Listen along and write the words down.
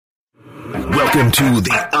Welcome to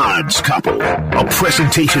The Odds Couple, a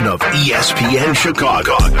presentation of ESPN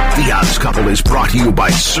Chicago. The Odds Couple is brought to you by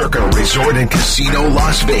Circa Resort and Casino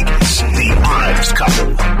Las Vegas. The Odds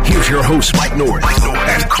Couple. Here's your host, Mike North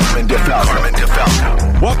and Carmen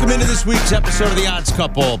DeFalco. Welcome into this week's episode of The Odds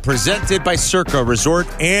Couple, presented by Circa Resort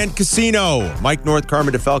and Casino. Mike North,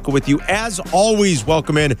 Carmen DeFalco with you. As always,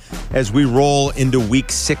 welcome in as we roll into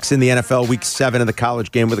Week 6 in the NFL, Week 7 of the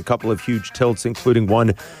college game with a couple of huge tilts, including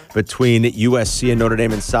one between USC and Notre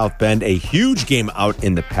Dame in South Bend, a huge game out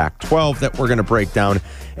in the Pac-12 that we're going to break down,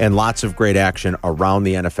 and lots of great action around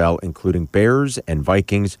the NFL, including Bears and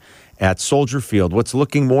Vikings at Soldier Field. What's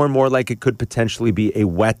looking more and more like it could potentially be a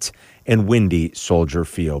wet and windy Soldier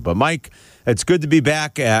Field. But Mike, it's good to be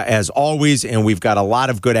back as always, and we've got a lot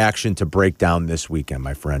of good action to break down this weekend,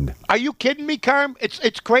 my friend. Are you kidding me, Carm?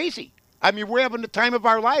 It's crazy. I mean, we're having the time of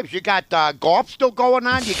our lives. You got golf still going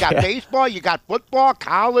on. You got baseball. You got football,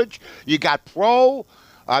 college. You got pro.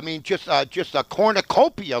 I mean, just a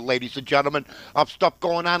cornucopia, ladies and gentlemen, of stuff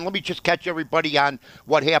going on. Let me just catch everybody on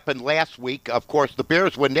what happened last week. Of course, the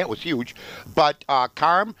Bears win. That was huge. But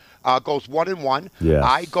Carm goes 1-1. Yes.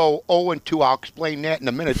 I go 0-2. I'll explain that in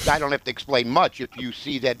a minute. I don't have to explain much if you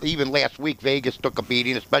see that even last week Vegas took a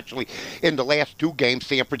beating, especially in the last two games,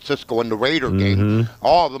 San Francisco and the Raider game.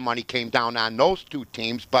 All the money came down on those two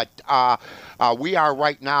teams. But we are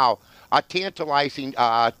right now a tantalizing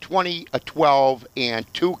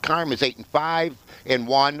 20-12-2. Carm is 8-5-1.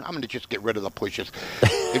 I'm going to just get rid of the pushes.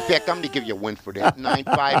 In fact, I'm going to give you a win for that.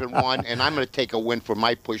 9-5-1, and I'm going to take a win for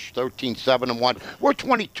my push. 13-7-1. We're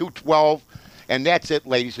 22-12, and that's it,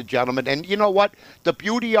 ladies and gentlemen. And you know what? The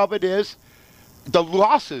beauty of it is the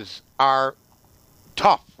losses are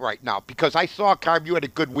tough right now because I saw, Carm, you had a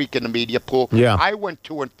good week in the media pool. Yeah. I went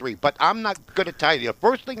 2-3, but I'm not going to tell you. The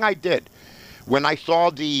first thing I did when I saw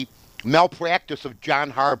the malpractice of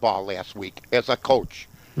John Harbaugh last week as a coach,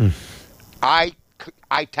 I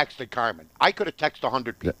texted Carmen. I could have texted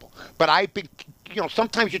 100 people, but I've been,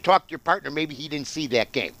 sometimes you talk to your partner, maybe he didn't see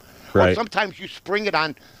that game. Right. Or sometimes you spring it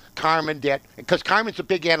on Carmen because Carmen's a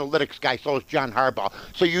big analytics guy, so is John Harbaugh.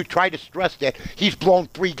 So you try to stress that he's blown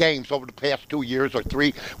 3 games over the past 2 years or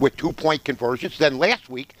 3 with 2-point conversions. Then last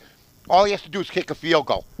week, all he has to do is kick a field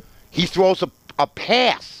goal. He throws a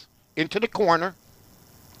pass into the corner,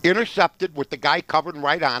 intercepted with the guy covered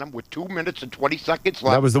right on him with 2 minutes and 20 seconds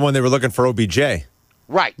left. That was the one they were looking for OBJ.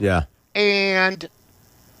 Right. Yeah. And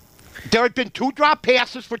there had been 2 drop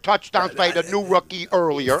passes for touchdowns by the new rookie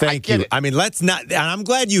earlier. Thank you. I mean, let's not. And I'm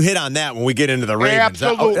glad you hit on that when we get into the Ravens.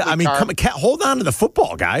 Absolutely. I mean, hold on to the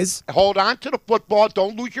football, guys. Hold on to the football.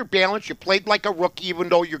 Don't lose your balance. You played like a rookie, even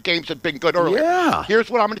though your games had been good earlier. Yeah. Here's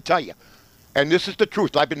what I'm going to tell you. And this is the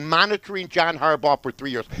truth. I've been monitoring John Harbaugh for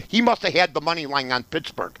 3 years. He must have had the money line on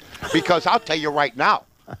Pittsburgh because I'll tell you right now,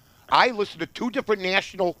 I listened to 2 different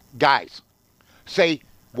national guys say,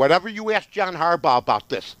 whatever you ask John Harbaugh about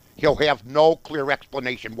this, he'll have no clear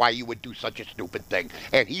explanation why you would do such a stupid thing.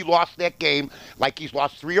 And he lost that game like he's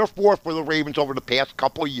lost 3 or 4 for the Ravens over the past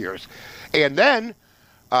couple of years. And then,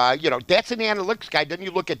 that's an analytics guy. Then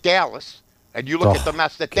you look at Dallas. And you look at the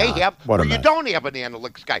mess that they have, or you don't have an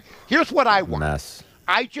analytics guy. Here's what I want. Mess.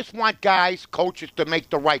 I just want guys, coaches, to make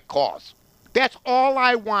the right calls. That's all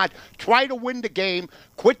I want. Try to win the game.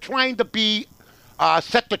 Quit trying to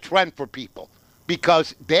set the trend for people.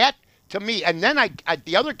 Because that, to me, and then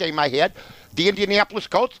the other game I had, the Indianapolis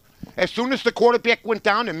Colts, as soon as the quarterback went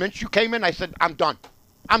down and Minshew came in, I said, I'm done.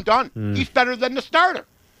 I'm done. He's better than the starter.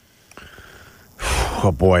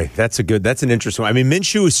 Oh, boy, that's an interesting one. I mean,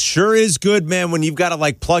 Minshew sure is good, man, when you've got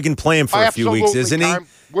to, plug and play him for a few weeks, isn't he?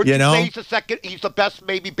 Wouldn't you say he's the best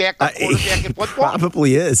maybe backup quarterback in football? He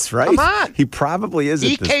probably is, right? Come on. He probably is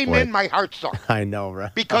He at this came point. in, my heart sunk. I know, right?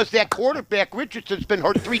 Because that quarterback, Richardson's been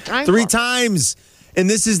hurt 3 times. 3 times. And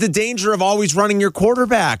this is the danger of always running your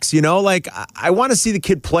quarterbacks, I want to see the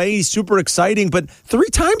kid play. He's super exciting, but 3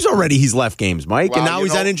 times already he's left games, Mike, and now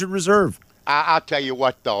he's on injured reserve. I'll tell you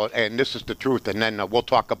what, though, and this is the truth, and then we'll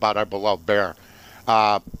talk about our beloved Bear.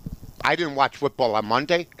 I didn't watch football on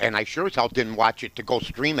Monday, and I sure as hell didn't watch it to go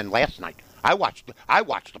streaming last night. I watched the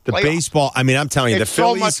playoffs. The baseball, I mean, I'm telling you, it's the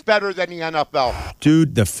Phillies. so much better than the NFL.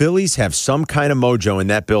 Dude, the Phillies have some kind of mojo in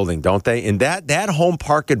that building, don't they? And that home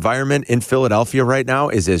park environment in Philadelphia right now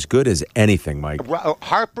is as good as anything, Mike.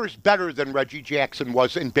 Harper's better than Reggie Jackson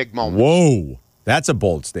was in big moments. Whoa, that's a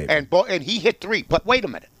bold statement. And he hit 3. But wait a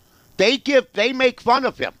minute. They make fun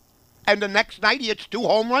of him. And the next night he hits 2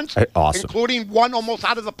 home runs, awesome, including one almost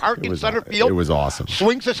out of the park in center field. It was awesome.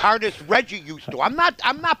 Swings as hard as Reggie used to. I'm not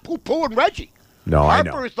poo-pooing Reggie. No, I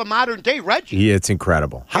know. Harper is the modern day Reggie. Yeah, it's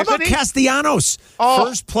incredible. How about Castellanos?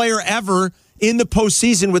 First player ever in the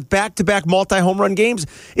postseason with back-to-back multi-home run games.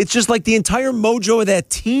 It's just like the entire mojo of that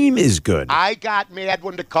team is good. I got mad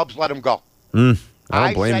when the Cubs let him go. I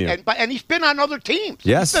don't blame you. And he's been on other teams.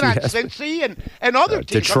 Yes, he's been on Cincy and other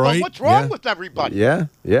teams. Detroit. What's wrong with everybody? Yeah.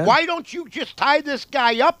 Why don't you just tie this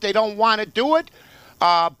guy up? They don't want to do it.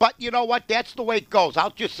 But you know what? That's the way it goes.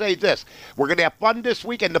 I'll just say this. We're going to have fun this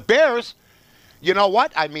week. And the Bears, you know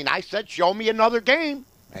what? I mean, I said show me another game.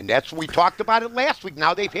 And we talked about it last week.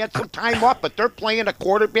 Now they've had some time off, but they're playing a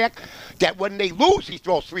quarterback that when they lose, he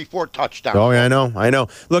throws 3-4 touchdowns. Oh, yeah, I know.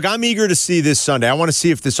 Look, I'm eager to see this Sunday. I want to see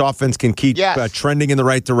if this offense can keep trending in the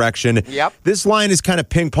right direction. Yep. This line is kind of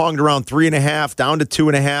ping-ponged around 3.5, down to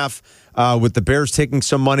 2.5, with the Bears taking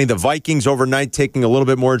some money. The Vikings overnight taking a little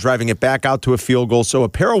bit more, driving it back out to a field goal. So a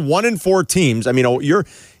pair of 1-4 teams. I mean, you're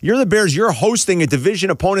the Bears. You're hosting a division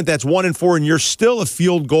opponent that's 1-4, and you're still a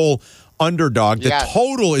field goal underdog. The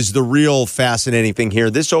total is the real fascinating thing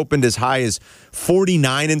here. This opened as high as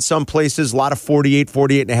 49 in some places, a lot of 48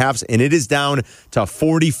 and a half, and it is down to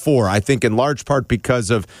 44. I think in large part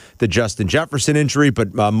because of the Justin Jefferson injury,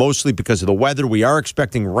 but mostly because of the weather. We are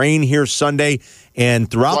expecting rain here Sunday, and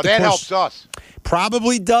throughout the course, that helps us.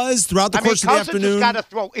 Probably does throughout the course of the afternoon. Got to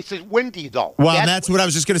throw. It's windy though. Well, that's what I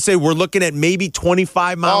was just going to say. We're looking at maybe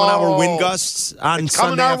 25 mile an hour wind gusts on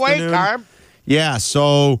Sunday afternoon. Coming our way, Carm. Yeah,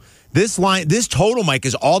 so this total, Mike,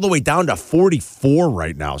 is all the way down to 44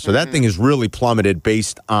 right now. So that thing is really plummeted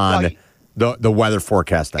based on the weather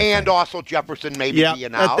forecast. And also Jefferson maybe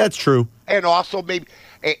being out. That's true. And also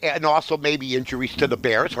maybe injuries to the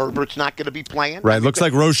Bears. Herbert's not going to be playing. Right. Looks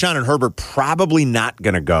like Roschon and Herbert probably not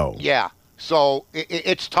going to go. Yeah. So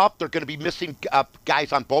it's tough. They're going to be missing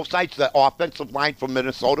guys on both sides. The offensive line from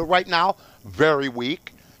Minnesota right now, very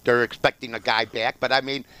weak. They're expecting a guy back. But, I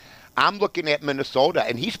mean, I'm looking at Minnesota,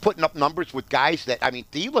 and he's putting up numbers with guys that, I mean,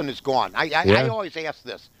 Thielen is gone. I always ask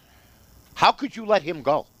this. How could you let him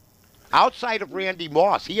go? Outside of Randy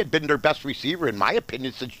Moss, he had been their best receiver, in my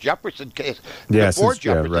opinion, since Jefferson. Before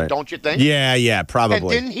Jefferson, don't you think? Yeah, probably. And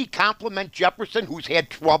didn't he compliment Jefferson, who's had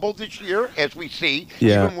trouble this year, as we see,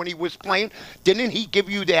 even when he was playing? Didn't he give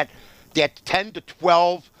you that 10 to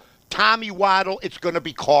 12, Tommy Waddle, it's going to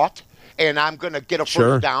be caught, and I'm going to get a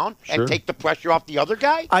first down and take the pressure off the other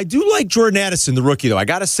guy? I do like Jordan Addison, the rookie, though. I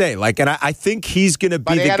got to say, and I think he's going to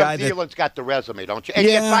be the guy that. But Thielen's got the resume, don't you? And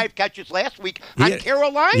he had 5 catches last week on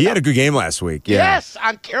Carolina. He had a good game last week. Yeah. Yes,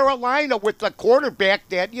 on Carolina with the quarterback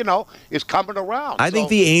that is coming around. I think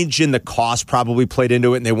the age and the cost probably played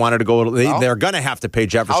into it, and they wanted to go. They're going to have to pay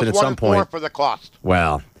Jefferson at some point. 1-4 for the cost.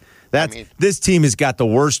 Well. This team has got the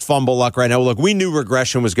worst fumble luck right now. Look, we knew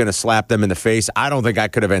regression was going to slap them in the face. I don't think I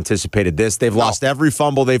could have anticipated this. They've lost every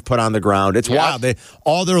fumble they've put on the ground. It's wild.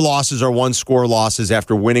 All their losses are one-score losses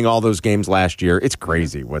after winning all those games last year. It's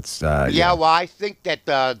crazy. Well, I think that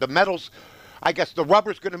the medals, I guess the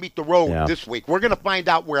rubber's going to meet the road this week. We're going to find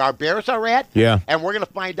out where our Bears are at, and we're going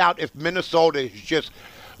to find out if Minnesota has just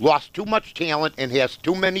lost too much talent and has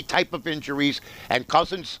too many type of injuries, and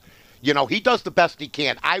Cousins – he does the best he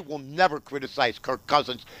can. I will never criticize Kirk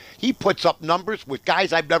Cousins. He puts up numbers with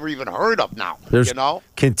guys I've never even heard of now. There's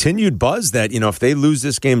continued buzz that, if they lose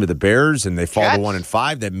this game to the Bears and they fall to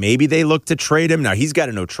 1-5, that maybe they look to trade him. Now, he's got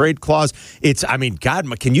a no-trade clause.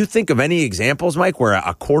 God, can you think of any examples, Mike, where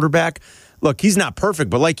a quarterback – look, he's not perfect,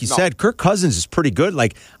 but like you said, Kirk Cousins is pretty good.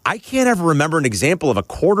 Like, I can't ever remember an example of a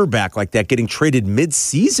quarterback like that getting traded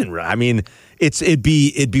mid-season. I mean, it'd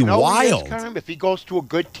be wild. If he goes to a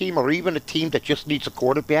good team or even a team that just needs a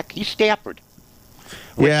quarterback, he's Stafford.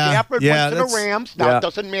 Stafford went to the Rams. Now, it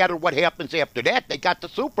doesn't matter what happens after that. They got the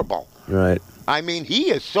Super Bowl. Right. I mean,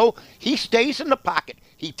 he stays in the pocket.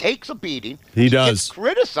 He takes a beating. He does. Gets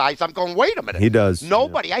criticized. I'm going, wait a minute. He does.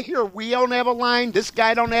 Nobody. Yeah. I hear we don't have a line. This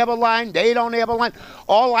guy don't have a line. They don't have a line.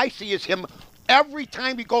 All I see is him every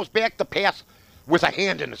time he goes back to pass with a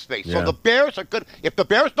hand in his face. Yeah. So the Bears are good. If the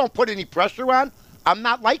Bears don't put any pressure on, I'm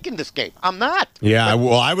not liking this game. I'm not. Yeah,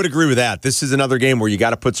 I would agree with that. This is another game where you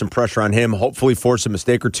got to put some pressure on him, hopefully force a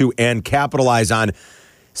mistake or two, and capitalize on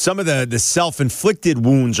some of the self-inflicted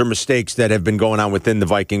wounds or mistakes that have been going on within the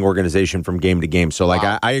Viking organization from game to game. So,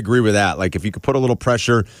 I agree with that. Like, if you could put a little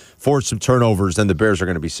pressure, force some turnovers, then the Bears are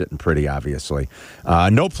going to be sitting pretty, obviously.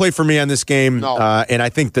 No play for me on this game. No. And I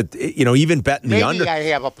think that, even betting the under. Maybe I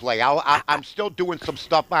have a play. I'm still doing some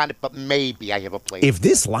stuff on it, but maybe I have a play. If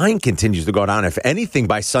this line continues to go down, if anything,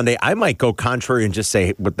 by Sunday, I might go contrary and just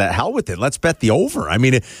say, what the hell with it? Let's bet the over. I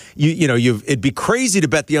mean, it'd be crazy to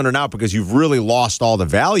bet the under now because you've really lost all the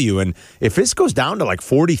value. And if this goes down to like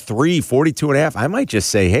 43, 42 and a half, I might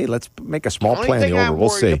just say, hey, let's make a small play on the over. We'll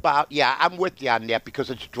see. I'm with you on that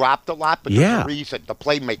because it's dropped a lot, but there's a reason. The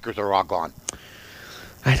playmakers are all gone.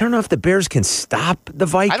 I don't know if the Bears can stop the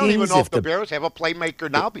Vikings. I don't even know if the Bears have a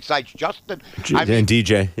playmaker now besides Justin. And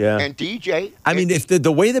DJ, yeah. And DJ. I mean, if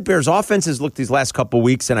the way the Bears' offense has looked these last couple of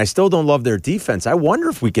weeks, and I still don't love their defense, I wonder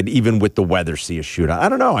if we could, even with the weather, see a shootout. I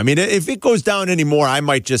don't know. I mean, if it goes down anymore, I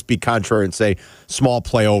might just be contrary and say small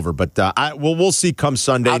play over. But we'll see come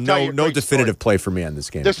Sunday. No definitive play for me on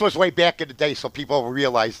this game. This was way back in the day, so people will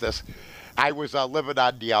realize this. I was living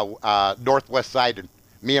on the northwest side, and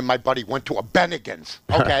me and my buddy went to a Bennigan's,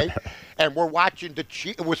 okay? And we're watching the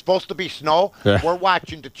Chiefs. It was supposed to be snow. Yeah. We're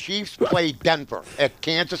watching the Chiefs play Denver at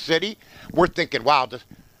Kansas City. We're thinking, wow,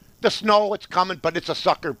 the snow, it's coming, but it's a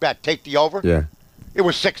sucker bet. Take the over. Yeah. It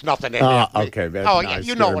was 6-0. Okay, man. Oh, yeah,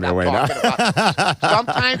 you know what I'm talking about.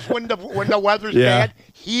 Sometimes when the weather's bad,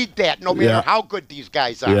 heed that, no matter how good these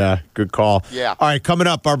guys are. Yeah, good call. Yeah. All right, coming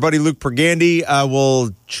up, our buddy Luke Pergande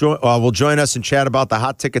will join us and chat about the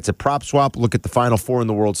hot tickets at Prop Swap. Look at the Final Four in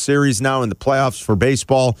the World Series now in the playoffs for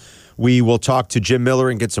baseball. We will talk to Jim Miller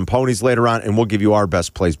and get some ponies later on, and we'll give you our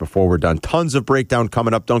best plays before we're done. Tons of breakdown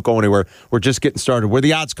coming up. Don't go anywhere. We're just getting started. We're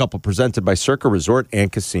the Odds Couple, presented by Circa Resort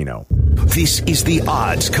and Casino. This is the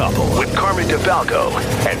Odds Couple with Carmen DeFalco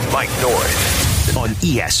and Mike North on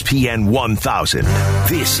ESPN 1000.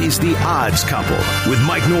 This is the Odds Couple with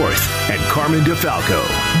Mike North and Carmen DeFalco.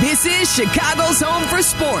 This is Chicago's home for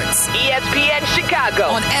sports. ESPN Chicago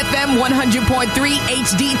on FM 100.3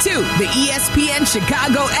 HD2, the ESPN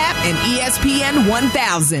Chicago app, and ESPN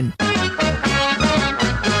 1000.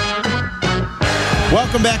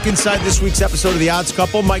 Welcome back inside this week's episode of The Odds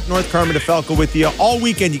Couple. Mike North, Carmen DeFalco with you all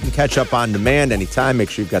weekend. You can catch up on demand anytime. Make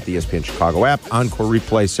sure you've got the ESPN Chicago app. Encore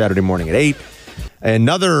replay Saturday morning at 8.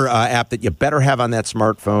 Another app that you better have on that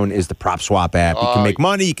smartphone is the Prop Swap app. You can make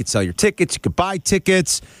money, you can sell your tickets, you can buy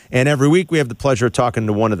tickets, and every week we have the pleasure of talking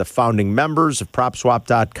to one of the founding members of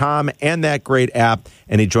PropSwap.com and that great app,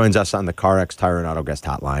 and he joins us on the CarX Tire and Auto Guest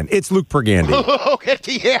Hotline. It's Luke Pergande. Look at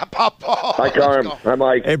the app up. Hi, Carm. Hi,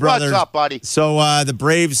 Mike. Hey, brother. What's up, buddy? So the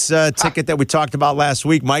Braves ticket that we talked about last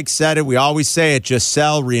week, Mike said it. We always say it. Just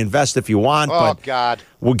sell, reinvest if you want. Oh, God.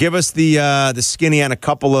 Well, give us the skinny on a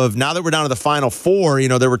couple of, now that we're down to the Final Four,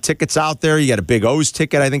 there were tickets out there. You got a big O's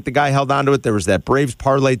ticket. I think the guy held on to it. There was that Braves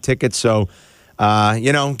parlay ticket. So,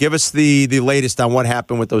 give us the latest on what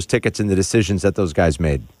happened with those tickets and the decisions that those guys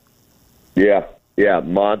made. Yeah.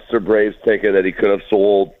 Monster Braves ticket that he could have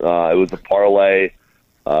sold. It was a parlay.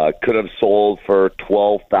 Could have sold for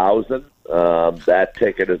 $12,000. That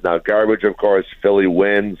ticket is now garbage, of course. Philly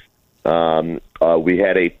wins. We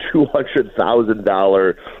had a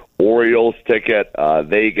 $200,000 Orioles ticket.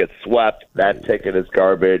 They get swept. That ticket is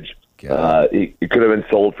garbage. It could have been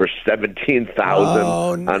sold for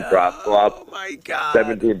 $17,000 on Prop Swap. Oh my God!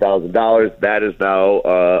 $17,000. That is now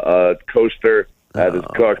a coaster that is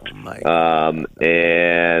cooked.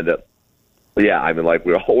 And yeah, I mean, like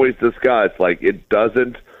we always discuss, like it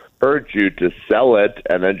doesn't hurt you to sell it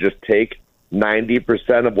and then just take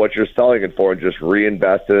 90% of what you're selling it for and just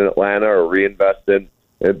reinvest in Atlanta or reinvest in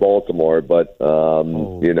Baltimore, but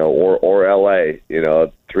or LA,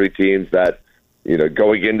 three teams that,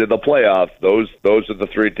 going into the playoffs, those are the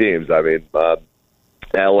three teams. I mean,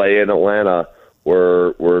 LA and Atlanta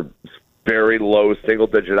were very low single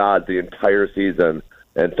digit odds the entire season,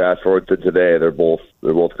 and fast forward to today, they're both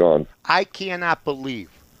gone. I cannot believe.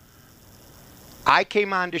 I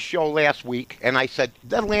came on the show last week, and I said,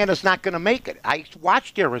 Atlanta's not going to make it. I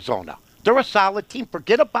watched Arizona. They're a solid team.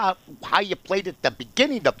 Forget about how you played at the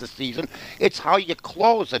beginning of the season. It's how you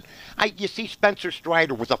close it. You see Spencer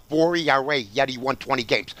Strider with a 4 ERA, yet he won 20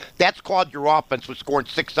 games. That's called your offense was scoring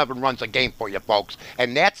 6-7 runs a game for you, folks.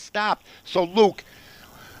 And that stopped. So, Luke,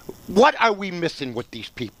 what are we missing with these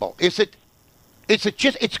people? Is it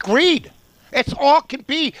just, it's greed. It's all can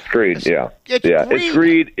be. Greed, It's greed. It's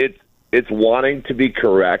greed. It's wanting to be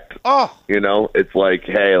correct. Oh. It's like,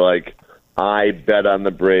 hey, like, I bet on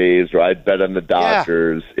the Braves or I bet on the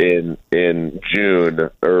Dodgers in June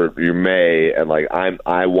or May, and like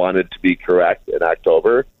I wanted to be correct in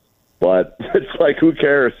October, but it's like, who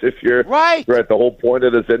cares if you're right? The whole point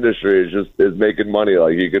of this industry is making money.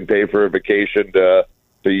 Like, you can pay for a vacation to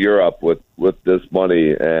Europe with this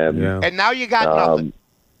money, and now you got nothing.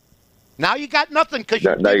 Now you got nothing because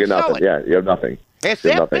you now you didn't got sell nothing. it. Yeah, you have nothing. Has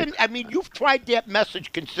that been, I mean, you've tried that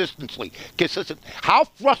message consistent. How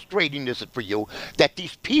frustrating is it for you that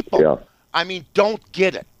these people, don't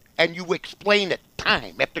get it? And you explain it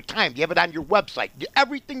time after time. You have it on your website.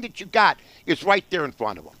 Everything that you got is right there in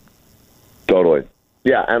front of them. Totally.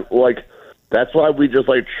 Yeah, and like, that's why we just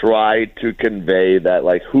like try to convey that,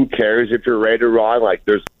 like, who cares if you're right or wrong? Like,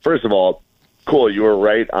 first of all, cool, you were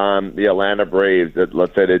right on the Atlanta Braves that,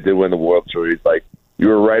 let's say, they did win the World Series. Like, You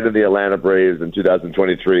were right in the Atlanta Braves in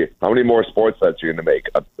 2023. How many more sports bets are you going to make?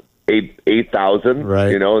 8,000,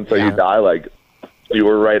 right? Until you die. Like, you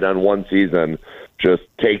were right on one season. Just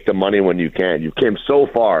take the money when you can. You came so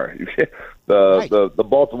far. The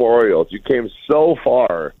Baltimore Orioles, you came so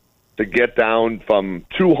far to get down from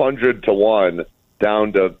 200 to 1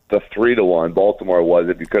 down to 3 to 1. Baltimore was,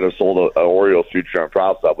 if you could have sold an Orioles future on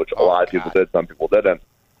PropSup, which a lot of people did, some people didn't.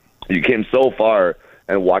 You came so far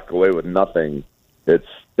and walked away with nothing.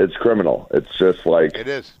 It's criminal. It's just like, it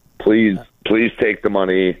is. Please take the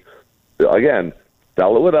money. Again,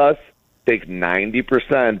 sell it with us. Take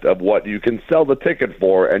 90% of what you can sell the ticket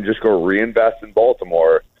for and just go reinvest in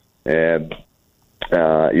Baltimore, and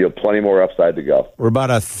you have plenty more upside to go. We're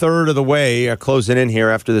about a third of the way, closing in here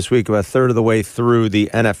after this week, about a third of the way through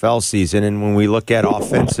the NFL season. And when we look at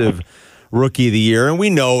offensive rookie of the year, and we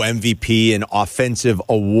know MVP and offensive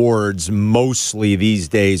awards mostly these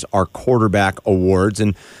days are quarterback awards.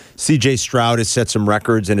 And C.J. Stroud has set some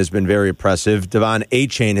records and has been very impressive. Devon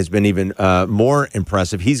Achane has been even more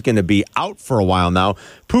impressive. He's going to be out for a while now.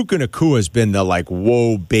 Puka Nacua has been the,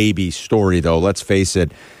 whoa, baby story, though. Let's face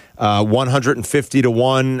it. 150 to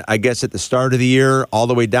 1, I guess, at the start of the year, all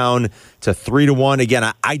the way down to 3 to 1.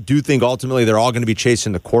 Again, I do think ultimately they're all going to be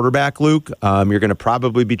chasing the quarterback, Luke. You're going to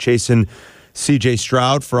probably be chasing C.J.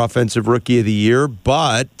 Stroud for Offensive Rookie of the Year.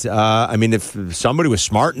 But, if somebody was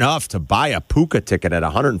smart enough to buy a Puka ticket at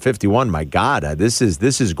 151, my God, this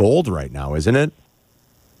is gold right now, isn't it?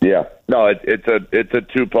 Yeah. No, it's a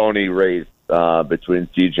two-pony race between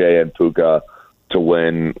C.J. and Puka to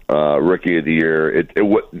win Rookie of the Year.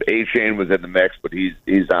 Achane was in the mix, but he's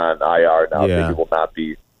on IR now. Yeah. So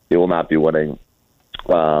he will not be winning.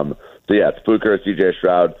 It's Puka or C.J.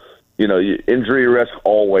 Stroud. Injury risk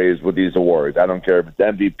always with these awards. I don't care if it's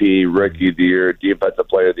MVP, Rookie of the Year, Defensive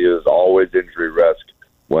Player of the Year. There's always injury risk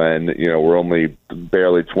when we're only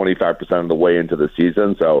barely 25% of the way into the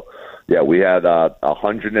season. So we had $150,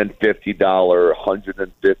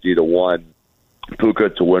 150 to 1 Puka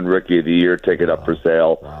to win Rookie of the Year ticket up for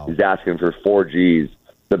sale. Wow. He's asking for $4,000,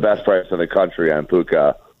 the best price in the country on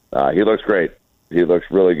Puka. He looks great. He looks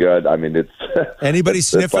really good. It's anybody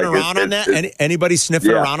sniffing around on that? Anybody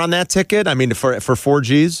sniffing around on that ticket? For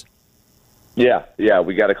 $4,000? Yeah.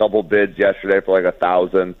 We got a couple bids yesterday for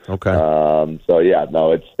 $1,000. Okay.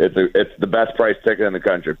 It's the best price ticket in the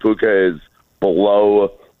country. Puka is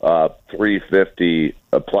below 350,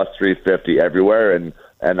 plus 350 everywhere, and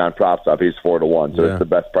on PropSup he's 4 to 1. So it's the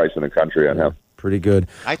best price in the country on him. Pretty good.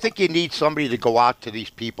 I think you need somebody to go out to these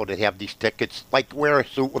people that have these tickets, wear a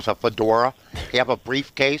suit with a fedora, have a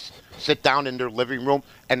briefcase, sit down in their living room,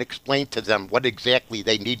 and explain to them what exactly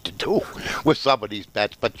they need to do with some of these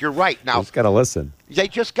bets. But you're right. Now, they just got to listen. They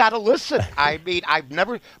just got to listen.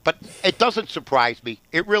 But it doesn't surprise me.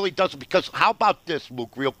 It really doesn't, because how about this,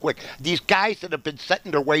 Luke, real quick? These guys that have been set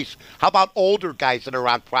in their ways, how about older guys that are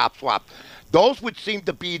on PropSwap? Those would seem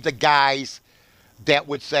to be the guys that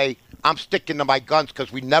would say, I'm sticking to my guns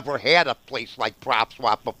because we never had a place like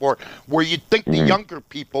PropSwap before, where you'd think the younger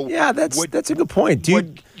people that's a good point.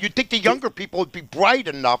 You'd think the younger people would be bright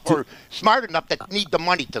enough or smart enough that need the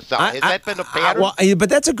money to sell. Has that been a pattern? But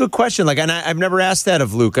that's a good question. And I've never asked that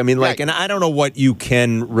of Luke. Right. And I don't know what you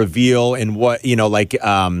can reveal and what,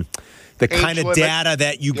 the kind of data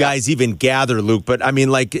that you guys even gather, Luke. But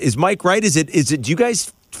is Mike right? Is it? Do you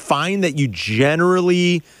guys find that you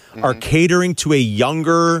generally are catering to a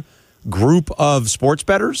younger group of sports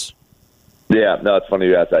bettors? Yeah, no, it's funny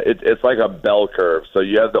you ask that. It's like a bell curve. So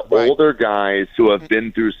you have the older guys who have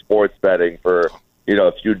been through sports betting for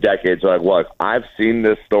a few decades. They're like, look, I've seen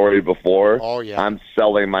this story before. Oh, yeah. I'm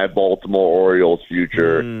selling my Baltimore Orioles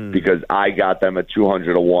future because I got them at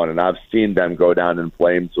 200 to 1, and I've seen them go down in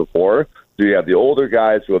flames before. So you have the older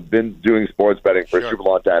guys who have been doing sports betting for a super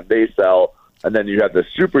long time. They sell. And then you have the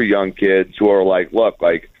super young kids who are like, look,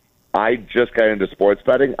 I just got into sports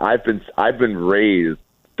betting. I've been raised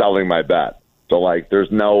selling my bet. So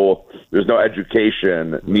there's no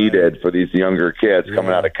education needed for these younger kids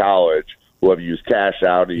coming out of college who have used cash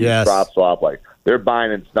out or used PropSwap. They're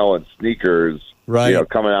buying and selling sneakers,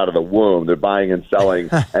 coming out of the womb. They're buying and selling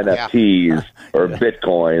NFTs or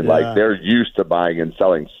Bitcoin. They're used to buying and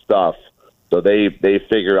selling stuff. So they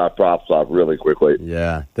figure out PropSwap really quickly.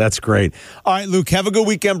 Yeah, that's great. All right, Luke, have a good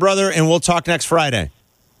weekend, brother, and we'll talk next Friday.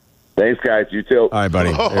 Thanks, guys. You too. All right,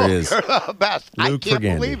 buddy. There it is. You're the best. Luke I can't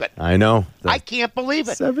Pergande. believe it. I know. I can't believe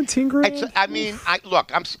it. 17 grand. I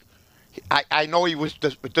know he was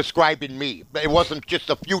describing me, but it wasn't just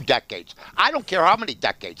a few decades. I don't care how many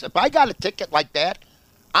decades. If I got a ticket like that,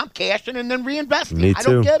 I'm cashing and then reinvesting. Me too. I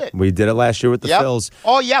don't get it. We did it last year with the Phils.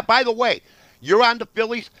 Oh, yeah. By the way, You're on the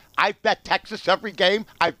Phillies. I bet Texas every game.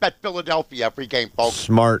 I bet Philadelphia every game, folks.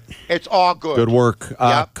 Smart. It's all good. Good work.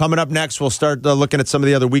 Yep. Coming up next, we'll start looking at some of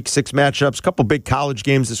the other Week 6 matchups. A couple big college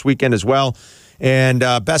games this weekend as well. And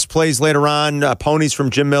best plays later on, ponies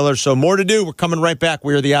from Jim Miller. So more to do. We're coming right back.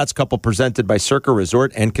 We are the Odds Couple, presented by Circa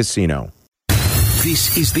Resort and Casino.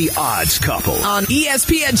 This is the Odds Couple On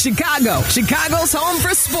ESPN Chicago, Chicago's home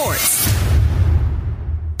for sports.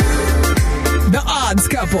 The Odds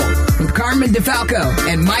Couple with Carmen DeFalco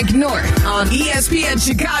and Mike North on ESPN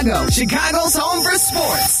Chicago, Chicago's home for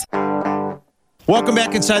sports. Welcome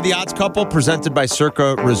back inside the Odds Couple, presented by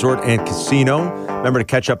Circa Resort and Casino. Remember to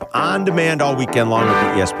catch up on demand all weekend long with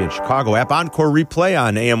the ESPN Chicago app. Encore replay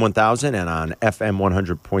on AM 1000 and on FM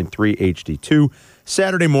 100.3 HD2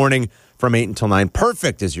 Saturday morning from 8 until 9.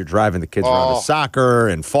 Perfect as you're driving the kids around to soccer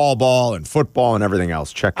and fall ball and football and everything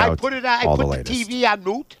else. Check out I put the the TV on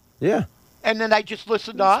mute. Yeah. And then I just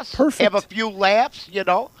listen to us. Perfect. Have a few laughs,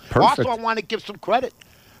 Perfect. Also, I want to give some credit.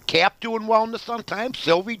 Cap doing well in the Sun Times.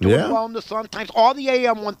 Sylvie doing well in the Sun Times. All the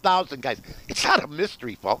AM 1000 guys. It's not a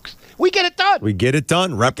mystery, folks. We get it done. We get it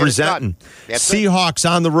done. Representing. Seahawks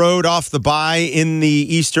on the road off the bye in the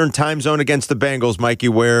Eastern time zone against the Bengals, Mikey,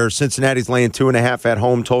 where Cincinnati's laying 2.5 at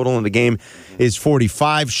home total, and the game is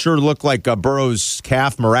 45. Sure looked like Burrow's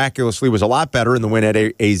calf miraculously was a lot better in the win at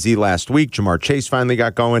AZ last week. Jamar Chase finally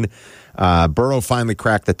got going. Burrow finally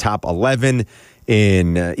cracked the top 11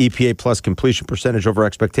 in EPA plus completion percentage over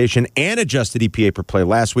expectation and adjusted EPA per play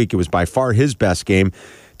last week. It was by far his best game.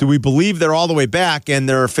 Do we believe they're all the way back and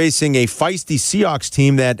they're facing a feisty Seahawks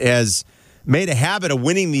team that has made a habit of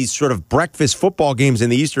winning these sort of breakfast football games in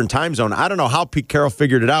the Eastern time zone? I don't know how Pete Carroll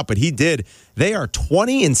figured it out, but he did. They are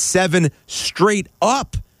 20-7 straight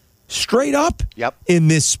up in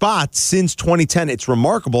this spot since 2010. It's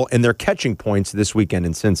remarkable, and they're catching points this weekend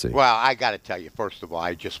in Cincy. Well, I got to tell you, first of all,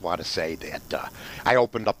 I just want to say that I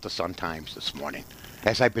opened up the Sun-Times this morning,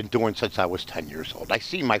 as I've been doing since I was 10 years old. I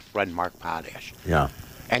see my friend Mark Potash. Yeah.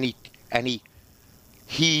 And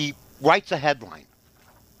he writes a headline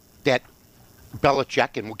that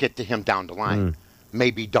Belichick, and we'll get to him down the line, may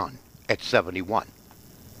be done at 71.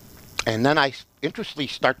 And then I interestingly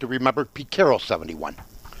start to remember Pete Carroll 71.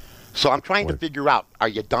 So I'm trying to figure out, are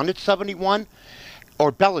you done at 71 or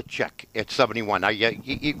Belichick at 71? Are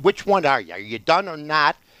you, which one are you? Are you done or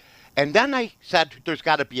not? And then I said there's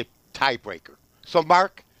got to be a tiebreaker. So,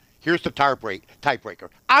 Mark, here's the tiebreaker.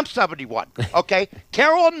 I'm 71, okay?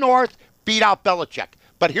 Carroll and North beat out Belichick.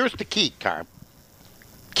 But here's the key, Carm.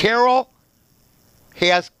 Carroll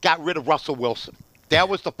has got rid of Russell Wilson. That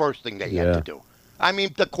was the first thing they had to do. I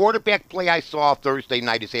mean, the quarterback play I saw Thursday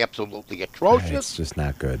night is absolutely atrocious. It's just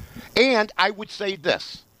not good. And I would say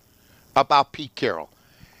this about Pete Carroll.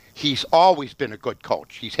 He's always been a good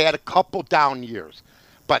coach. He's had a couple down years.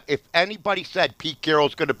 But if anybody said Pete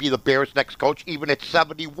Carroll's going to be the Bears' next coach, even at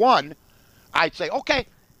 71, I'd say, okay.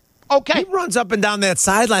 He runs up and down that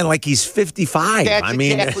sideline like he's 55. That's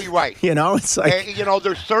exactly right. It's like...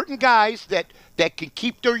 there's certain guys that can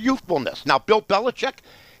keep their youthfulness. Now, Bill Belichick,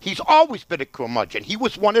 he's always been a curmudgeon. He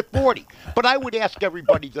was one at 40. But I would ask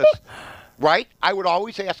everybody this, right? I would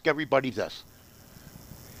always ask everybody this.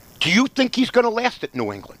 Do you think he's going to last at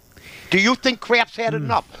New England? Do you think Kraft's had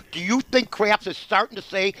enough? Do you think Kraft is starting to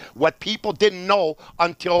say what people didn't know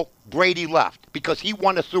until Brady left? Because he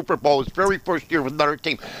won a Super Bowl his very first year with another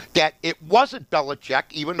team. That it wasn't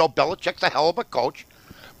Belichick, even though Belichick's a hell of a coach,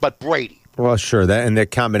 but Brady. Well, sure, and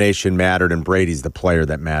that combination mattered, and Brady's the player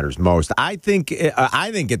that matters most. I think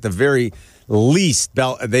at the very least,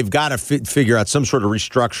 they've got to figure out some sort of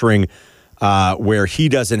restructuring where he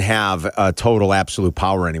doesn't have total absolute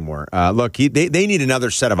power anymore. Look, they need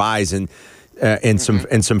another set of eyes and some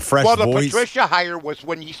fresh voice. Well, the Patricia hire was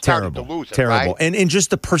when he started to lose it, terrible. Right? And just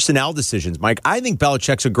the personnel decisions, Mike. I think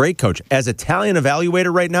Belichick's a great coach. As a Italian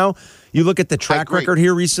evaluator right now, you look at the track record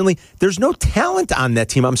here recently, there's no talent on that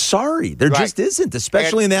team. I'm sorry. There just isn't,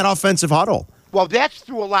 especially in that offensive huddle. Well, that's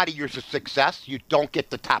through a lot of years of success. You don't get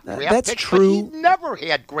the top draft That's pick, true. But he never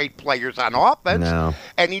had great players on offense. No.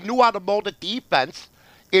 And he knew how to mold a defense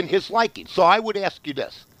in his liking. So I would ask you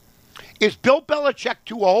this. Is Bill Belichick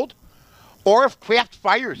too old? Or if Kraft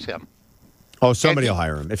fires him? Oh, somebody will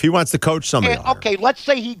hire him. If he wants to coach, somebody will hire him. Okay, let's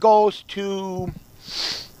say he goes to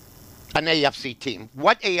an AFC team.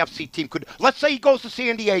 What AFC team could... Let's say he goes to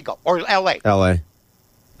San Diego or L.A. L.A.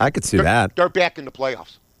 I could see that. They're back in the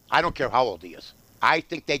playoffs. I don't care how old he is. I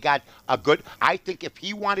think they got a good... I think if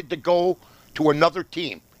he wanted to go to another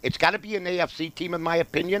team, it's got to be an AFC team, in my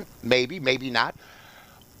opinion. Maybe, maybe not.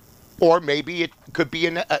 Or maybe it could be...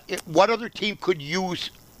 what other team could use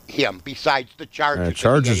him besides the Chargers.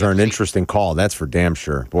 Chargers are an interesting call. That's for damn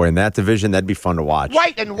sure. Boy, in that division, that'd be fun to watch.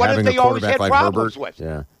 Right, and what have they always had like problems Herbert, with?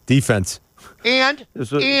 Yeah, defense. And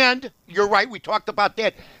you're right, we talked about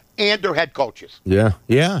that. And their head coaches. Yeah.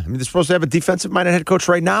 I mean, they're supposed to have a defensive-minded head coach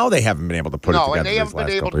right now. They haven't been able to put it together. No, and they haven't been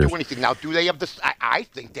able to do anything. Now, do they have this? I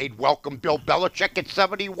think they'd welcome Bill Belichick at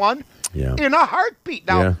 71 in a heartbeat.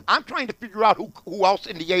 Now, I'm trying to figure out who else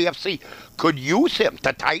in the AFC could use him.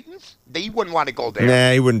 The Titans? They wouldn't want to go there.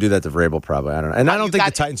 Nah, he wouldn't do that to Vrabel, probably. I don't know. And I don't think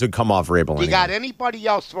the Titans would come off Vrabel anymore. You got anybody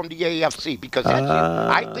else from the AFC? Because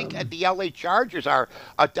I think the LA Chargers are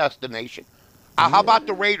a destination. How about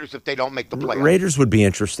the Raiders if they don't make the playoffs? Raiders would be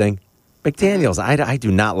interesting. McDaniels, I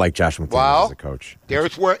do not like Josh McDaniels as a coach.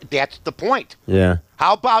 That's the point. Yeah.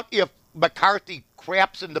 How about if McCarthy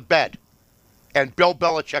craps in the bed and Bill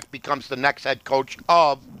Belichick becomes the next head coach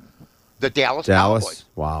of the Dallas Cowboys?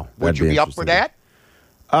 Wow. Would you be up for that?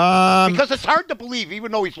 Because it's hard to believe,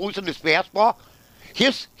 even though he's losing his fastball,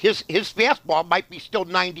 his fastball might be still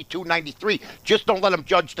 92, 93. Just don't let him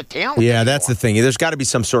judge the talent. Yeah, anymore. that's the thing. There's got to be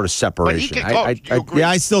some sort of separation. But he can coach. Do you agree? Yeah,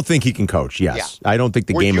 I still think he can coach, yes. Yeah. I don't think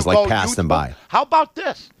the game is like passed him by. How about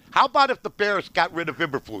this? How about if the Bears got rid of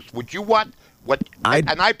Iberflus? Would you want what?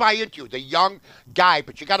 And I buy into you, the young guy,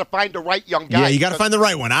 but you got to find the right young guy. Yeah, you got to find the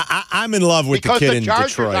right one. I'm in love with the kid in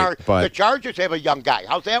Detroit. The Chargers have a young guy.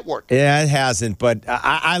 How's that work? Yeah, it hasn't. But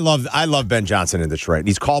I love Ben Johnson in Detroit.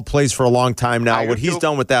 He's called plays for a long time now. What he's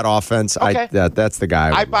done with that offense, okay. That's the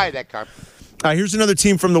guy. I buy that, Carp. Here's another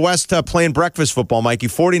team from the West playing breakfast football, Mikey.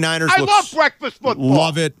 49ers. I love breakfast football.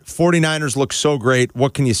 Love it. 49ers look so great.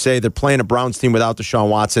 What can you say? They're playing a Browns team without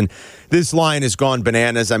Deshaun Watson. This line has gone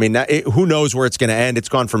bananas. I mean, who knows where it's going to end? It's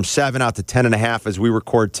gone from 7 out to 10.5 as we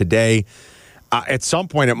record today. At some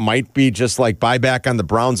point, it might be just like buy back on the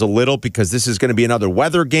Browns a little because this is going to be another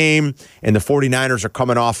weather game, and the 49ers are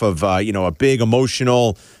coming off of a big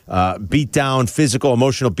emotional beatdown, physical,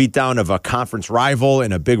 emotional beatdown of a conference rival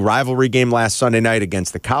in a big rivalry game last Sunday night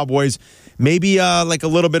against the Cowboys. Maybe like a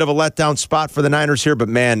little bit of a letdown spot for the Niners here, but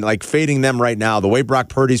man, like fading them right now, the way Brock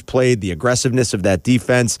Purdy's played, the aggressiveness of that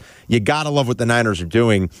defense, you got to love what the Niners are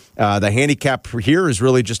doing. The handicap here is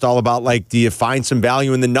really just all about, like, do you find some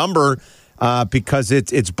value in the number? Because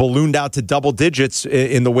it's ballooned out to double digits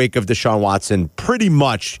in the wake of Deshaun Watson. Pretty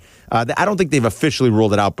much. I don't think they've officially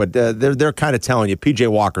ruled it out, but they're kind of telling you P.J.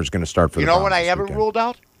 Walker's going to start for the Browns. You know what I haven't ruled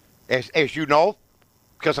out? As you know,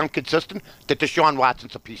 because I'm consistent, that Deshaun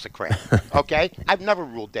Watson's a piece of crap. Okay? I've never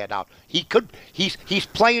ruled that out. He's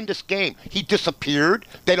playing this game. He disappeared.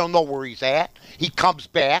 They don't know where he's at. He comes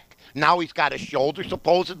back. Now he's got a shoulder,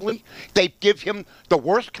 supposedly. They give him the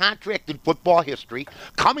worst contract in football history,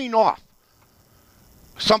 coming off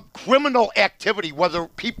some criminal activity, whether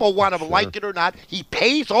people want to like it or not. He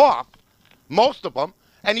pays off most of them,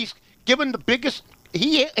 and he's given the biggest.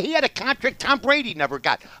 He had a contract Tom Brady never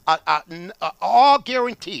got, all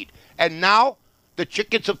guaranteed. And now the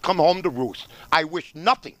chickens have come home to roost. I wish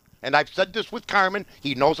nothing, and I've said this with Carmen,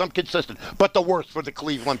 he knows I'm consistent, but the worst for the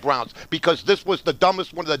Cleveland Browns, because this was one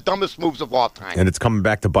of the dumbest moves of all time. And it's coming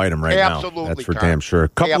back to bite him right now. Absolutely, that's for Carmen. damn sure. A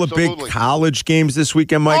couple of big college games this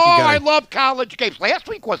weekend, Mike. I love college games. Last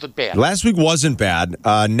week wasn't bad.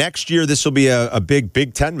 Next year, this will be a big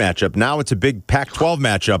Big Ten matchup. Now it's a big Pac-12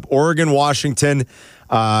 matchup. Oregon-Washington.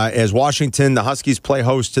 As Washington, the Huskies play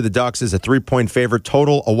host to the Ducks as a 3-point favorite.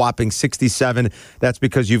 Total, a whopping 67. That's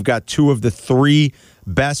because you've got two of the three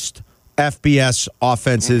best FBS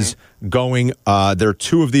offenses going. They're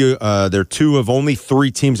two of only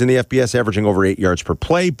three teams in the FBS averaging over 8 yards per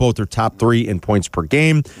play. Both are top three in points per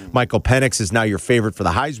game. Michael Penix is now your favorite for the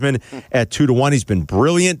Heisman at 2-1. He's been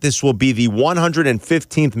brilliant. This will be the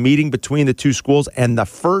 115th meeting between the two schools and the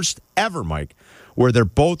first ever, Mike, where they're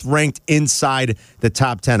both ranked inside the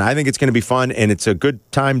top 10. I think it's going to be fun, and it's a good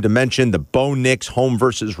time to mention the Bo Nix home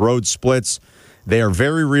versus road splits. They are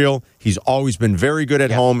very real. He's always been very good at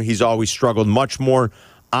home. He's always struggled much more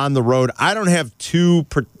on the road. I don't have too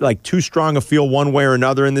strong a feel one way or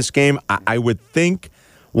another in this game. I would think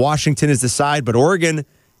Washington is the side, but Oregon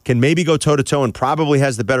can maybe go toe-to-toe and probably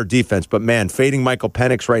has the better defense. But, man, fading Michael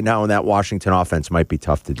Penix right now in that Washington offense might be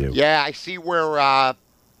tough to do. Yeah, I see where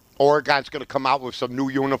Oregon's going to come out with some new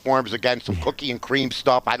uniforms again, some cookie and cream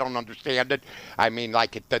stuff. I don't understand it. I mean,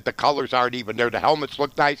 the colors aren't even there. The helmets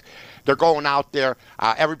look nice. They're going out there.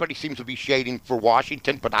 Everybody seems to be shading for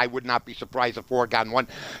Washington, but I would not be surprised if Oregon won.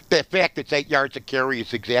 The fact it's 8 yards a carry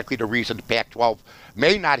is exactly the reason the Pac-12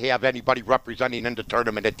 may not have anybody representing in the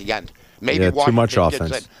tournament at the end, Maybe too much Washington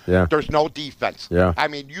offense. gets in. Yeah. There's no defense. Yeah. I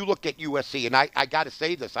mean, you look at USC, and I got to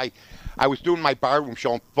say this. I was doing my barroom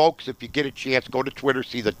show, and folks, if you get a chance, go to Twitter,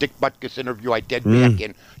 see the Dick Butkus interview I did back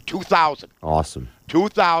in 2000. Awesome.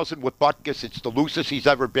 2000 with Butkus. It's the loosest he's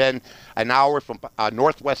ever been. An hour from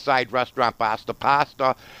Northwest Side Restaurant,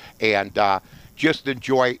 Pasta, and just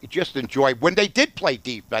enjoy. When they did play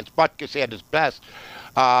defense, Butkus had his best.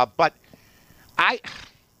 But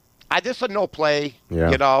this is a no play,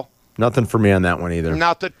 you know. Nothing for me on that one either.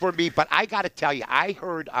 Nothing for me, but I got to tell you, I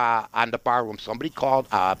heard on the barroom somebody called,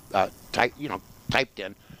 typed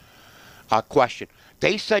in a question.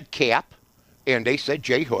 They said Cap and they said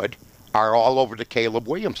Jay Hood are all over the Caleb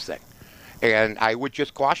Williams thing. And I would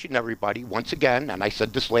just caution everybody once again, and I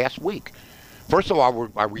said this last week. First of all,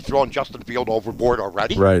 are we throwing Justin Field overboard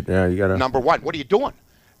already? Right, yeah, you got to. Number one, what are you doing?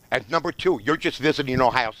 And number two, you're just visiting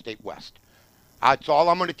Ohio State West. That's all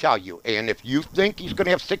I'm going to tell you. And if you think he's going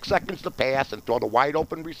to have 6 seconds to pass and throw the wide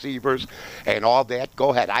open receivers and all that, go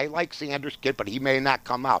ahead. I like Sanders' kid, but he may not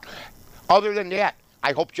come out. Other than that,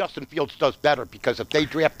 I hope Justin Fields does better, because if they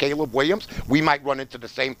draft Caleb Williams, we might run into the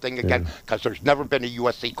same thing again, because there's never been a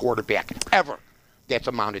USC quarterback ever that's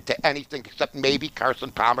amounted to anything except maybe Carson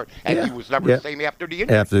Palmer, and he was never the same after the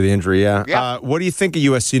injury. After the injury, yeah. What do you think of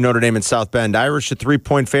USC, Notre Dame, and South Bend? Irish a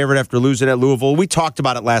 3-point favorite after losing at Louisville. We talked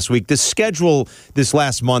about it last week. The schedule this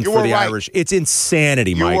last month for the Irish, it's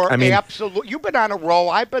insanity, Mike. Absolutely. You've been on a roll.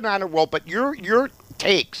 I've been on a roll. But your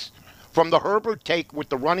takes from the Herbert take with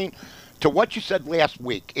the running to what you said last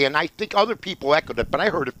week, and I think other people echoed it, but I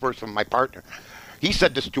heard it first from my partner. He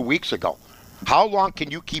said this 2 weeks ago. How long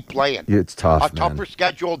can you keep playing? It's tough, A tougher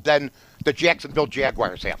schedule than the Jacksonville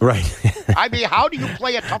Jaguars have. Right. I mean, how do you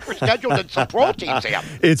play a tougher schedule than some pro teams have?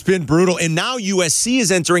 It's been brutal. And now USC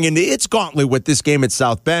is entering into its gauntlet with this game at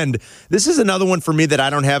South Bend. This is another one for me that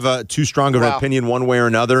I don't have too strong of an opinion one way or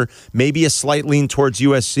another. Maybe a slight lean towards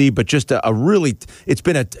USC, but just it's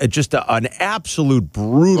been an absolute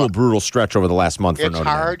brutal stretch over the last month for Notre Dame. It's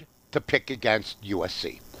hard to pick against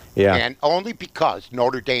USC. Yeah. And only because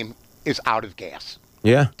Notre Dame is out of gas.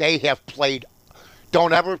 Yeah. They have played.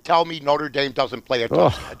 Don't ever tell me Notre Dame doesn't play a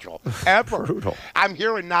tough schedule. Ever. Brutal. I'm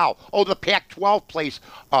hearing now, the Pac-12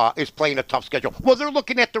 is playing a tough schedule. Well, they're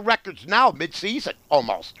looking at the records now, mid-season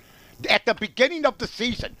almost. At the beginning of the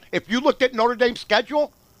season, if you looked at Notre Dame's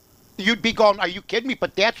schedule, you'd be going, are you kidding me?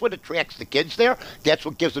 But that's what attracts the kids there. That's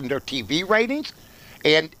what gives them their TV ratings.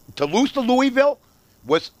 And to lose to Louisville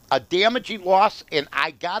was a damaging loss, and I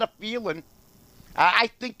got a feeling I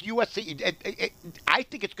think USC. I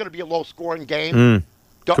think it's going to be a low-scoring game.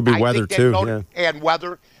 Could be weather too, and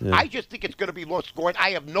weather. Yeah. I just think it's going to be low-scoring. I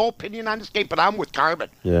have no opinion on this game, but I'm with Carmen.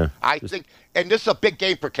 Yeah, I think, and this is a big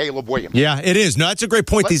game for Caleb Williams. Yeah, it is. No, that's a great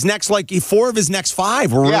point. These next, 4 of his next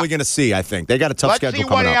 5, we're really going to see. I think they got a tough schedule coming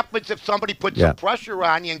up. Let's see what happens if somebody puts some pressure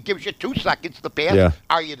on you and gives you 2 seconds to pass. Yeah.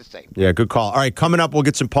 Are you the same? Yeah, good call. All right, coming up, we'll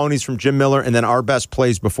get some ponies from Jim Miller, and then our best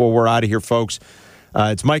plays before we're out of here, folks.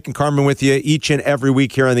 It's Mike and Carmen with you each and every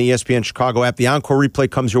week here on the ESPN Chicago app. The Encore replay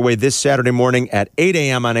comes your way this Saturday morning at 8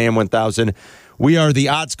 a.m. on AM 1000. We are the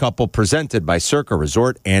Odds Couple, presented by Circa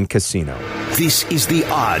Resort and Casino. This is the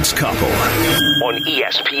Odds Couple on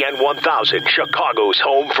ESPN 1000, Chicago's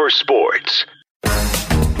home for sports.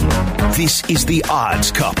 This is the Odds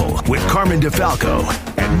Couple with Carmen DeFalco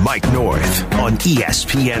and Mike North on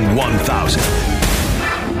ESPN 1000.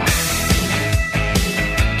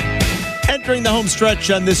 Entering the home stretch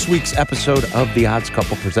on this week's episode of The Odds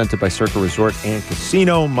Couple, presented by Circa Resort and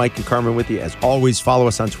Casino. Mike and Carmen with you. As always, follow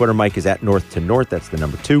us on Twitter. Mike is at North to North. That's the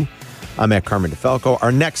number 2. I'm at Carmen DeFalco.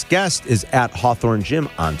 Our next guest is at Hawthorne Jim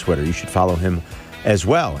on Twitter. You should follow him as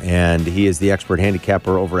well. And he is the expert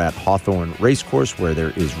handicapper over at Hawthorne Racecourse, where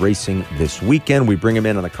there is racing this weekend. We bring him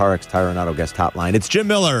in on the CarX Tire and Auto Guest Hotline. It's Jim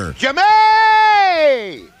Miller. Jimmy!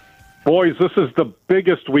 Boys, this is the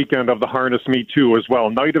biggest weekend of the Harness Meet, too, as well.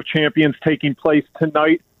 Night of Champions taking place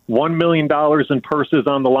tonight. $1 million in purses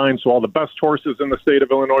on the line, so all the best horses in the state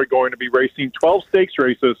of Illinois going to be racing 12 stakes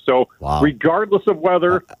races. So regardless of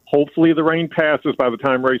weather, hopefully the rain passes by the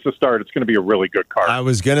time races start. It's going to be a really good card. I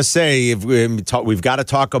was going to say, we've got to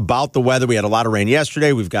talk about the weather. We had a lot of rain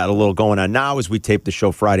yesterday. We've got a little going on now as we tape the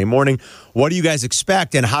show Friday morning. What do you guys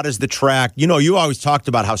expect, and how does the track, you always talked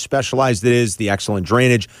about how specialized it is, the excellent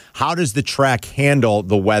drainage. How does the track handle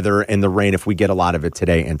the weather and the rain if we get a lot of it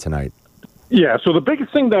today and tonight? Yeah, so the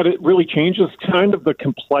biggest thing that it really changes kind of the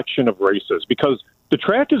complexion of races, because the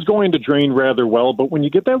track is going to drain rather well, but when you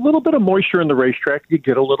get that little bit of moisture in the racetrack, you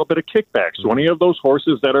get a little bit of kickback. So any of those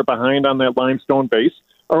horses that are behind on that limestone base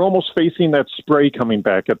are almost facing that spray coming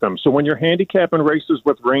back at them. So when you're handicapping races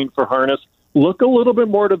with rain for harness, look a little bit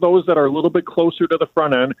more to those that are a little bit closer to the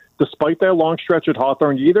front end. Despite that long stretch at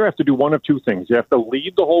Hawthorne, you either have to do one of two things. You have to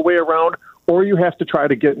lead the whole way around, or you have to try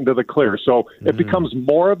to get into the clear. So it becomes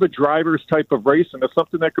more of a driver's type of race, and it's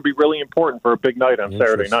something that could be really important for a big night on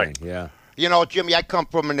Saturday night. Yeah. You know, Jimmy, I come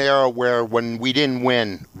from an era where when we didn't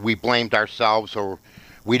win, we blamed ourselves, or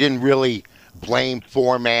we didn't really blame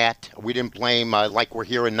format. We didn't blame, like we're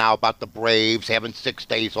hearing now about the Braves having 6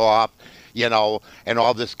 days off, you know, and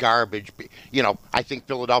all this garbage. You know, I think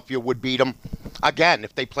Philadelphia would beat them again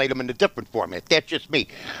if they played them in a different format. That's just me.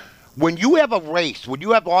 When you have a race, when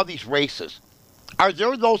you have all these races, are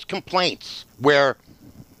there those complaints where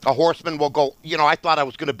a horseman will go, you know, I thought I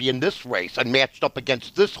was going to be in this race and matched up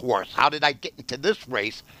against this horse. How did I get into this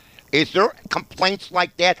race? Is there complaints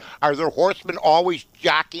like that? Are there horsemen always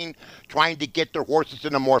jockeying, trying to get their horses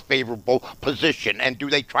in a more favorable position? And do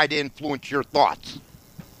they try to influence your thoughts?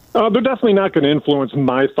 They're definitely not going to influence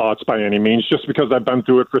my thoughts by any means, just because I've been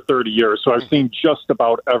through it for 30 years. So I've seen just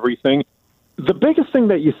about everything. The biggest thing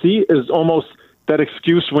that you see is almost that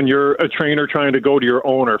excuse when you're a trainer trying to go to your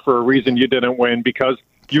owner for a reason you didn't win because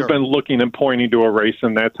you've been looking and pointing to a race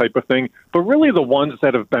and that type of thing. But really the ones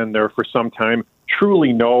that have been there for some time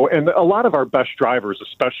truly know, and a lot of our best drivers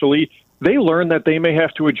especially, they learn that they may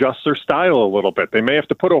have to adjust their style a little bit. They may have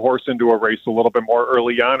to put a horse into a race a little bit more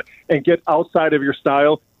early on and get outside of your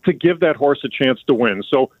style to give that horse a chance to win.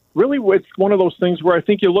 So really it's one of those things where I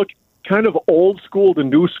think you look kind of old school to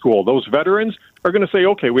new school. Those veterans are going to say,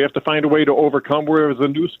 okay, we have to find a way to overcome, whereas the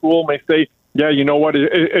new school may say, yeah, you know what,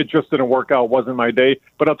 it just didn't work out, wasn't my day.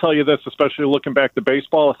 But I'll tell you this, especially looking back to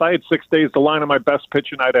baseball, if I had 6 days to line on my best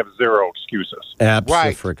pitching, I'd have zero excuses.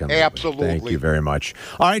 Absolutely. Right. Absolutely. Thank you very much.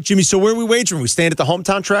 All right, Jimmy, so where are we wagering? We staying at the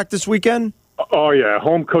hometown track this weekend? Oh, yeah,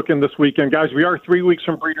 home cooking this weekend. Guys, we are 3 weeks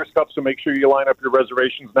from Breeders' Cup, so make sure you line up your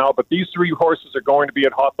reservations now. But these 3 horses are going to be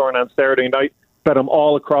at Hawthorne on Saturday night. Bet them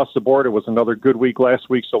all across the board. It was another good week last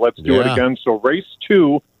week, so let's do it again. So race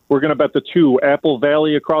 2, we're going to bet the 2, Apple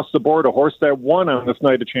Valley across the board, a horse that won on this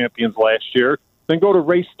Night of Champions last year. Then go to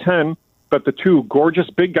race 10, bet the 2, Gorgeous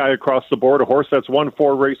Big Guy across the board, a horse that's won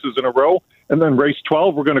 4 races in a row. And then race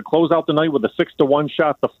 12, we're going to close out the night with a 6-1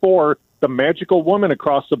 shot, the 4, the Magical Woman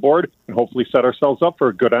across the board, and hopefully set ourselves up for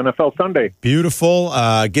a good NFL Sunday. Beautiful.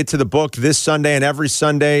 Get to the book this Sunday and every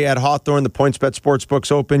Sunday at Hawthorne. The PointsBet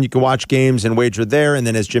Sportsbook's open. You can watch games and wager there. And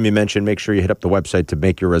then, as Jimmy mentioned, make sure you hit up the website to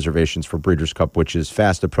make your reservations for Breeders' Cup, which is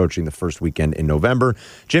fast approaching the first weekend in November.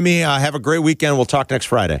 Jimmy, have a great weekend. We'll talk next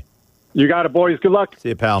Friday. You got it, boys. Good luck. See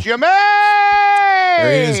you, pal. Jimmy!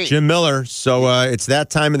 There he is, Jim Miller. So it's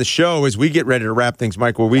that time in the show as we get ready to wrap things,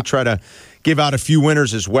 Mike, where we try to give out a few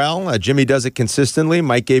winners as well. Jimmy does it consistently.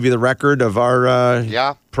 Mike gave you the record of our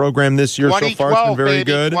program this year so far. It's been very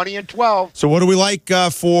good. 20-12. So what do we like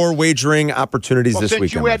for wagering opportunities this weekend?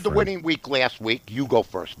 Since you had the winning week last week, you go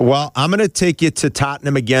first. Well, I'm going to take you to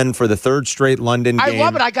Tottenham again for the 3rd straight London game. I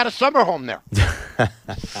love it. I got a summer home there.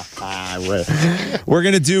 We're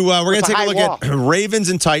going to do. We're going to take a look at Ravens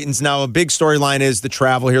and Titans. Now, a big storyline is the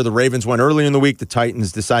travel here. The Ravens went earlier in the week. The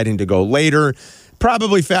Titans deciding to go later.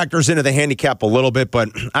 Probably factors into the handicap a little bit, but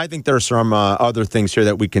I think there are some other things here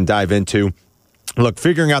that we can dive into. Look,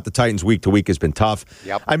 figuring out the Titans week to week has been tough.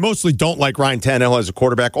 Yep. I mostly don't like Ryan Tannehill as a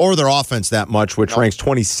quarterback or their offense that much, which ranks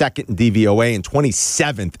 22nd in DVOA and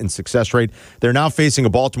 27th in success rate. They're now facing a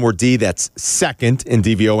Baltimore D that's 2nd in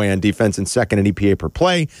DVOA on defense and 2nd in EPA per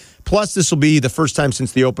play. Plus, this will be the first time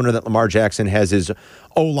since the opener that Lamar Jackson has his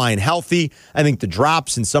O-line healthy. I think the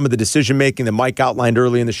drops and some of the decision-making that Mike outlined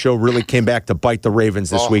early in the show really came back to bite the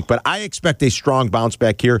Ravens this week. But I expect a strong bounce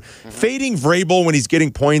back here. Fading Vrabel when he's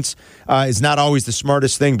getting points is not always the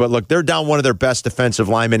smartest thing. But look, they're down one of their best defensive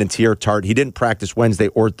linemen in Tier Tart. He didn't practice Wednesday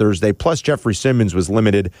or Thursday. Plus, Jeffrey Simmons was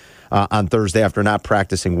limited on Thursday after not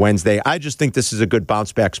practicing Wednesday. I just think this is a good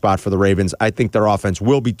bounce-back spot for the Ravens. I think their offense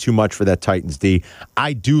will be too much for that Titans D.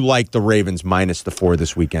 I do like the Ravens minus the 4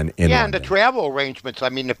 this weekend in London. And the travel arrangements. I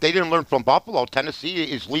mean, if they didn't learn from Buffalo, Tennessee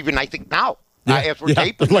is leaving, I think, now. As we're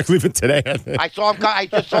taping. Like leaving today, I think. I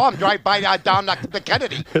just saw him drive by down the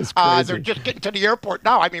Kennedy. They're just getting to the airport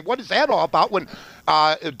now. I mean, what is that all about when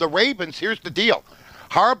the Ravens, here's the deal.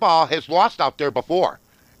 Harbaugh has lost out there before,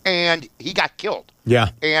 and he got killed. Yeah.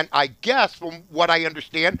 And I guess, from what I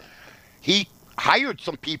understand, he hired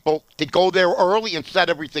some people to go there early and set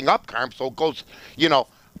everything up, Carm. So it goes,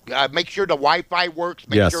 make sure the Wi-Fi works,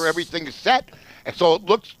 make sure everything is set. And so it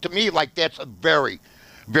looks to me like that's a very,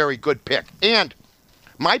 very good pick. And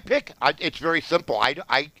my pick, it's very simple.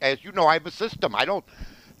 I, as you know, I have a system. I don't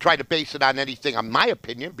try to base it on anything, on my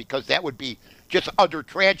opinion, because that would be just utter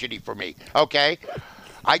tragedy for me, okay?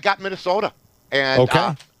 I got Minnesota. And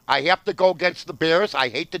Okay. I have to go against the Bears. I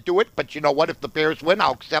hate to do it, but you know what? If the Bears win,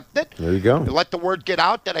 I'll accept it. There you go. Let the word get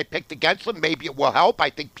out that I picked against them. Maybe it will help. I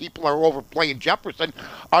think people are overplaying Jefferson,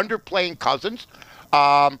 underplaying Cousins.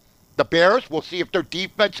 The Bears, we'll see if their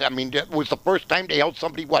defense, I mean, it was the first time they held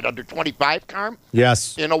somebody, under 25, Carm?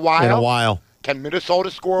 Yes. In a while. In a while. Can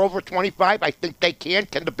Minnesota score over 25? I think they can.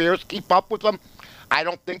 Can the Bears keep up with them? I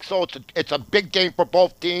don't think so. It's a big game for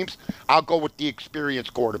both teams. I'll go with the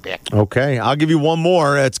experienced quarterback. Okay, I'll give you one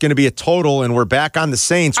more. It's going to be a total, and we're back on the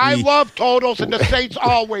Saints. I love totals, and the Saints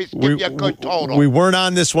always give you a good total. We weren't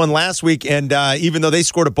on this one last week, and even though they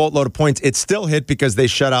scored a boatload of points, it still hit because they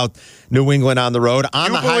shut out New England on the road.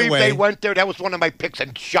 On the highway, they went there? That was one of my picks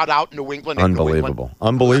and shut out New England. Unbelievable.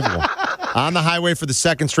 Unbelievable. On the highway for the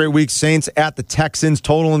second straight week, Saints at the Texans.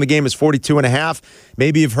 Total in the game is 42.5.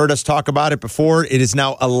 Maybe you've heard us talk about it before. It is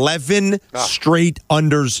now 11 straight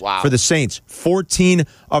unders for the Saints. 14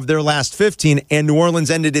 of their last 15, and New Orleans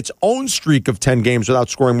ended its own streak of 10 games without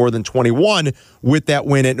scoring more than 21 with that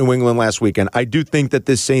win at New England last weekend. I do think that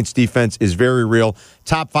this Saints defense is very real.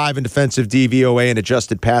 Top 5 in defensive DVOA and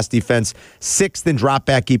adjusted pass defense, 6th in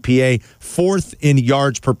dropback EPA, 4th in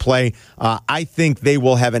yards per play. I think they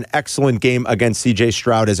will have an excellent game against C.J.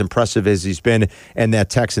 Stroud, as impressive as he's been, and that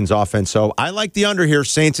Texans offense. So I like the under here,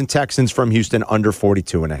 Saints and Texans from Houston, under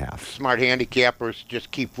 42.5. Smart handicappers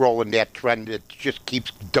just keep rolling that trend. It just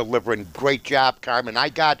keeps delivering. Great job, Carmen. I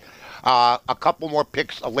got a couple more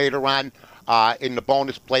picks later on in the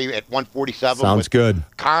bonus play at 147. Sounds good.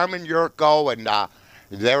 Carmen Yurko, and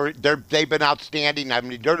they've been outstanding. I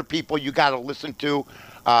mean, they're the people you got to listen to.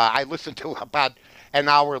 I listened to about an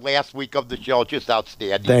hour last week of the show. Just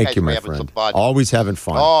outstanding. Thank you, my having friend. Some fun. Always having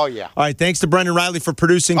fun. Oh, yeah. All right, thanks to Brendan Riley for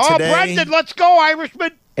producing today. Oh, Brendan, let's go,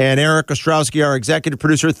 Irishman. And Eric Ostrowski, our executive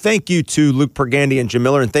producer. Thank you to Luke Pergande and Jim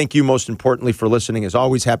Miller. And thank you, most importantly, for listening. As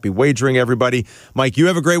always, happy wagering, everybody. Mike, you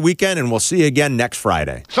have a great weekend, and we'll see you again next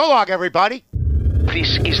Friday. So long, everybody.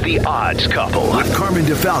 This is The Odds Couple With Carmen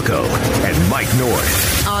DeFalco and Mike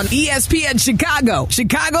North. On ESPN Chicago,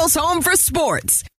 Chicago's home for sports.